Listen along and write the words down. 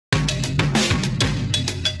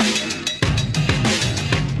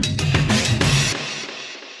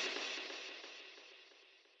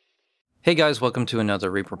Hey guys, welcome to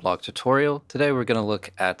another Reaper blog tutorial. Today we're going to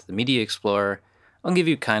look at the Media Explorer. I'll give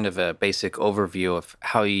you kind of a basic overview of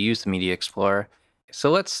how you use the Media Explorer.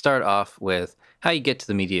 So let's start off with how you get to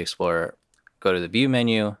the Media Explorer. Go to the View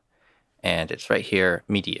menu, and it's right here,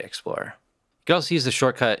 Media Explorer. You can also use the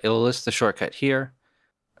shortcut. It'll list the shortcut here,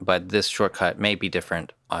 but this shortcut may be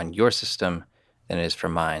different on your system than it is for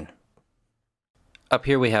mine. Up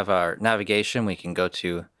here we have our navigation. We can go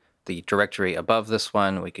to the directory above this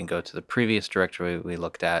one. We can go to the previous directory we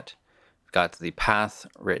looked at. We've got the path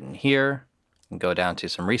written here, and go down to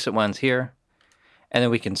some recent ones here, and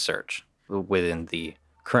then we can search within the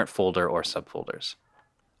current folder or subfolders.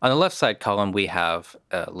 On the left side column, we have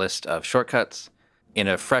a list of shortcuts. In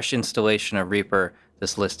a fresh installation of Reaper,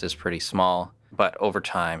 this list is pretty small, but over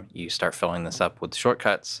time, you start filling this up with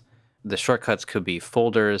shortcuts. The shortcuts could be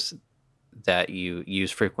folders that you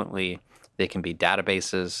use frequently. They can be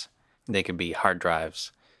databases. They could be hard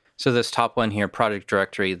drives. So this top one here, project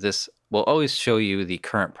directory, this will always show you the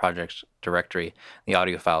current project directory, the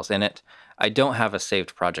audio files in it. I don't have a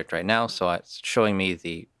saved project right now, so it's showing me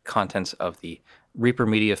the contents of the Reaper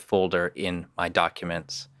Media folder in my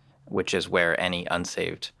documents, which is where any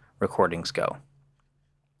unsaved recordings go.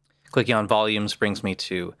 Clicking on volumes brings me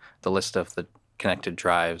to the list of the connected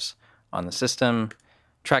drives on the system.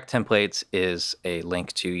 Track templates is a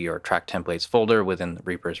link to your track templates folder within the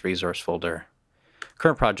Reaper's resource folder.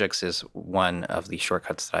 Current projects is one of the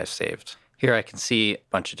shortcuts that I've saved. Here I can see a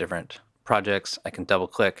bunch of different projects. I can double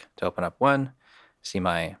click to open up one, see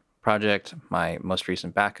my project, my most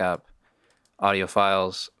recent backup, audio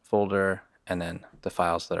files folder, and then the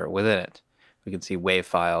files that are within it. We can see WAV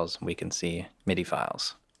files, we can see MIDI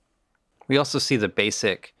files. We also see the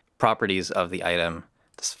basic properties of the item,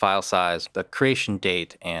 this file size, the creation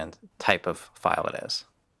date, and type of file it is.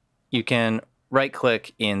 You can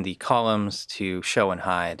right-click in the columns to show and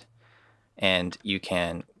hide, and you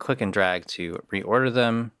can click and drag to reorder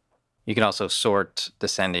them. You can also sort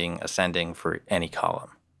descending, ascending for any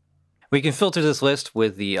column. We can filter this list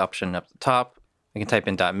with the option up the top. We can type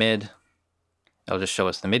in .mid. It'll just show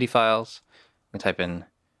us the MIDI files. We can type in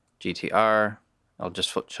GTR. It'll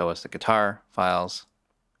just show us the guitar files.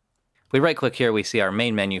 If we right-click here, we see our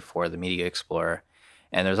main menu for the Media Explorer,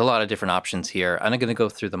 and there's a lot of different options here. I'm not going to go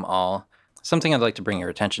through them all. Something I'd like to bring your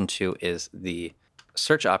attention to is the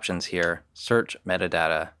search options here, search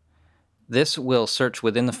metadata. This will search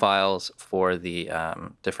within the files for the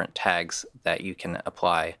different tags that you can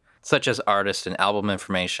apply, such as artist and album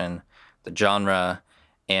information, the genre,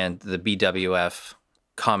 and the BWF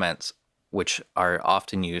comments, which are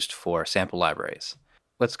often used for sample libraries.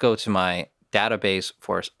 Let's go to my database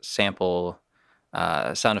for sample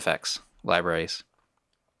sound effects libraries.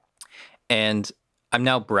 And I'm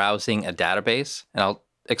now browsing a database, and I'll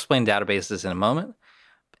explain databases in a moment.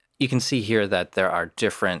 You can see here that there are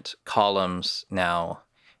different columns now,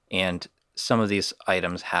 and some of these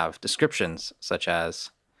items have descriptions, such as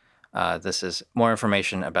this is more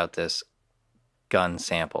information about this gun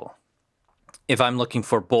sample. If I'm looking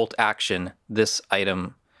for bolt action, this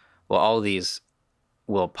item, well, all of these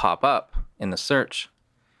will pop up in the search,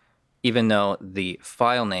 even though the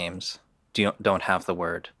file names don't have the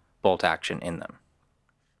word bolt action in them.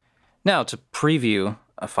 Now, to preview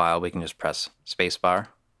a file, we can just press spacebar.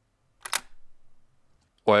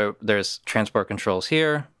 Or there's transport controls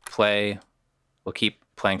here, play. We'll keep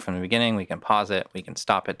playing from the beginning. We can pause it. We can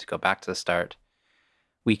stop it to go back to the start.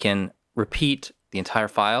 We can repeat the entire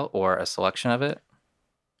file or a selection of it.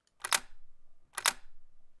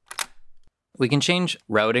 We can change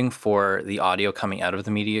routing for the audio coming out of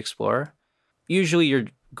the Media Explorer. Usually you're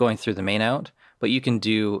going through the main out, but you can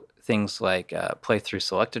do things like play through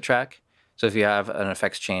select a track. So if you have an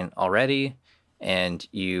effects chain already and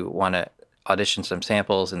you want to audition some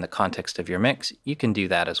samples in the context of your mix, you can do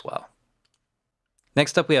that as well.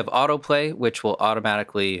 Next up we have Autoplay, which will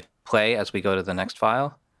automatically play as we go to the next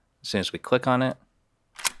file as soon as we click on it.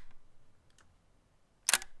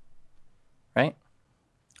 Right?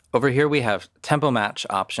 Over here we have tempo match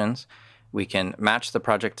options. We can match the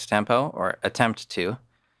project's tempo, or attempt to,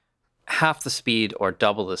 half the speed or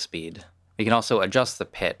double the speed. We can also adjust the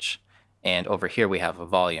pitch, and over here we have a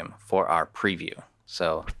volume for our preview.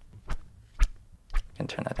 So we can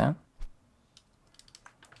turn that down.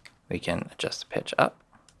 We can adjust the pitch up.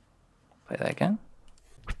 Play that again.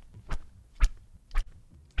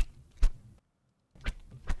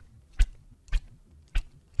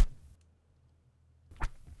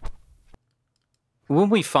 When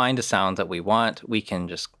we find a sound that we want, we can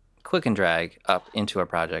just click and drag up into our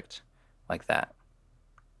project like that.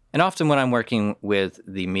 And often when I'm working with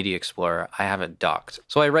the Media Explorer, I have it docked.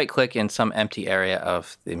 So I right-click in some empty area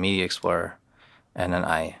of the Media Explorer, and then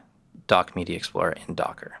I dock Media Explorer in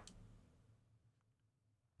Docker.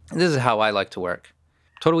 And this is how I like to work.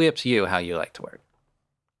 Totally up to you how you like to work.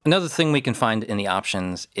 Another thing we can find in the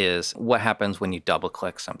options is what happens when you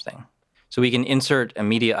double-click something. So we can insert a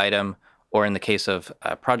media item, or in the case of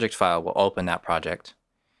a project file, we'll open that project.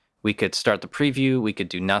 We could start the preview, we could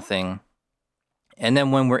do nothing. And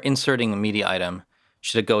then when we're inserting a media item,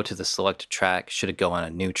 should it go to the selected track? Should it go on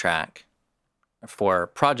a new track? For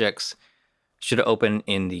projects, should it open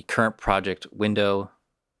in the current project window?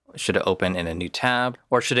 Should it open in a new tab?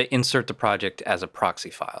 Or should it insert the project as a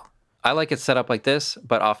proxy file? I like it set up like this,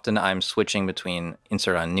 but often I'm switching between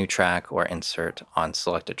insert on new track or insert on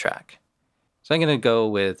selected track. So I'm going to go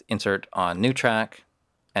with insert on new track.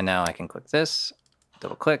 And now I can click this,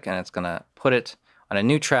 double click, and it's going to put it on a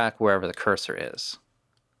new track wherever the cursor is.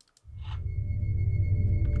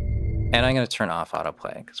 And I'm going to turn off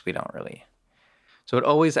autoplay because we don't really. So it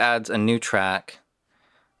always adds a new track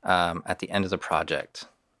at the end of the project.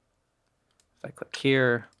 If I click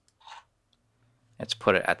here, it's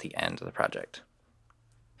put it at the end of the project.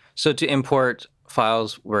 So to import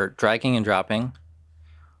files, we're dragging and dropping,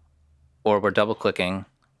 or we're double clicking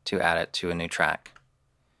to add it to a new track.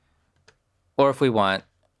 Or if we want,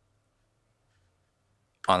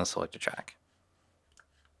 on the selected track.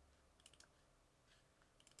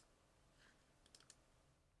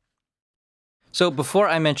 So before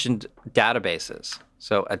I mentioned databases.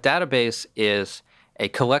 So a database is a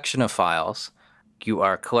collection of files. You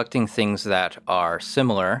are collecting things that are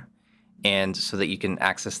similar, and so that you can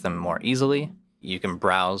access them more easily. You can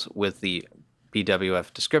browse with the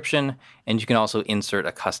BWF description, and you can also insert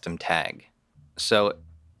a custom tag. So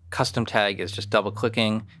custom tag is just double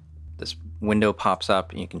clicking. This window pops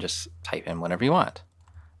up and you can just type in whatever you want.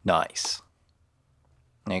 Nice.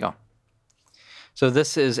 There you go. So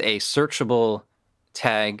this is a searchable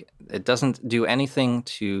tag. It doesn't do anything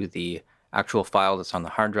to the actual file that's on the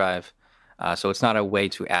hard drive. So it's not a way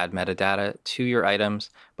to add metadata to your items,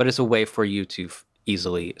 but it's a way for you to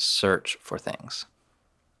easily search for things.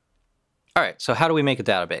 All right, so how do we make a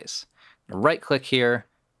database? Right click here,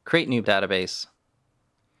 create new database,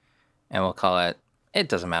 and we'll call it, it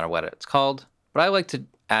doesn't matter what it's called, but I like to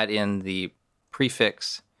add in the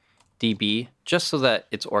prefix DB just so that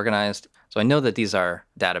it's organized. So I know that these are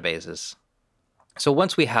databases. So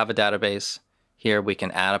once we have a database, here we can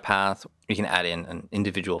add a path, we can add in an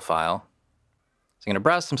individual file. So I'm going to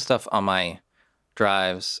browse some stuff on my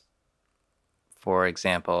drives. For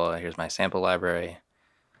example, here's my sample library.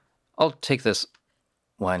 I'll take this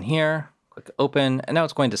one here, click open, and now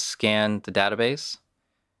it's going to scan the database.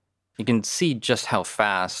 You can see just how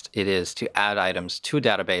fast it is to add items to a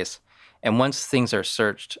database. And once things are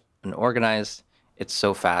searched and organized, it's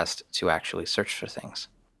so fast to actually search for things.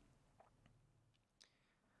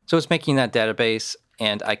 So it's making that database,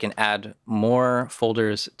 and I can add more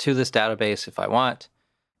folders to this database if I want.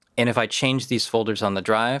 And if I change these folders on the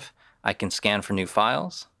drive, I can scan for new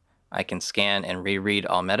files. I can scan and reread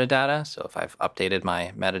all metadata. So if I've updated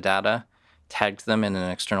my metadata, tagged them in an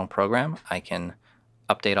external program, I can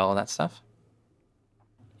update all of that stuff.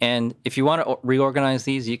 And if you want to reorganize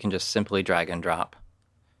these, you can just simply drag and drop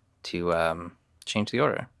to change the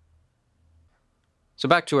order. So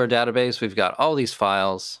back to our database, we've got all these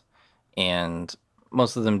files, and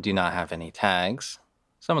most of them do not have any tags.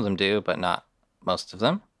 Some of them do, but not most of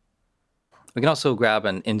them. We can also grab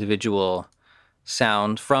an individual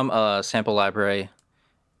sound from a sample library,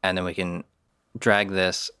 and then we can drag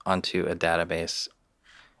this onto a database,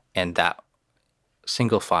 and that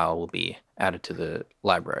single file will be added to the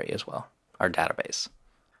library as well, our database.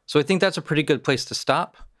 So I think that's a pretty good place to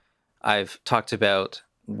stop. I've talked about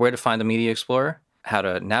where to find the Media Explorer, how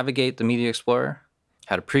to navigate the Media Explorer,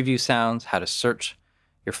 how to preview sounds, how to search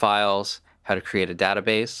your files, how to create a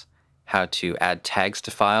database, how to add tags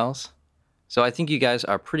to files. So I think you guys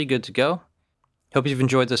are pretty good to go. Hope you've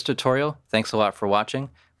enjoyed this tutorial. Thanks a lot for watching.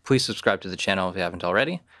 Please subscribe to the channel if you haven't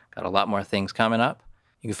already. Got a lot more things coming up.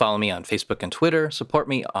 You can follow me on Facebook and Twitter, support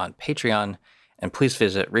me on Patreon, and please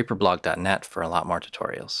visit reaperblog.net for a lot more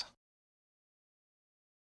tutorials.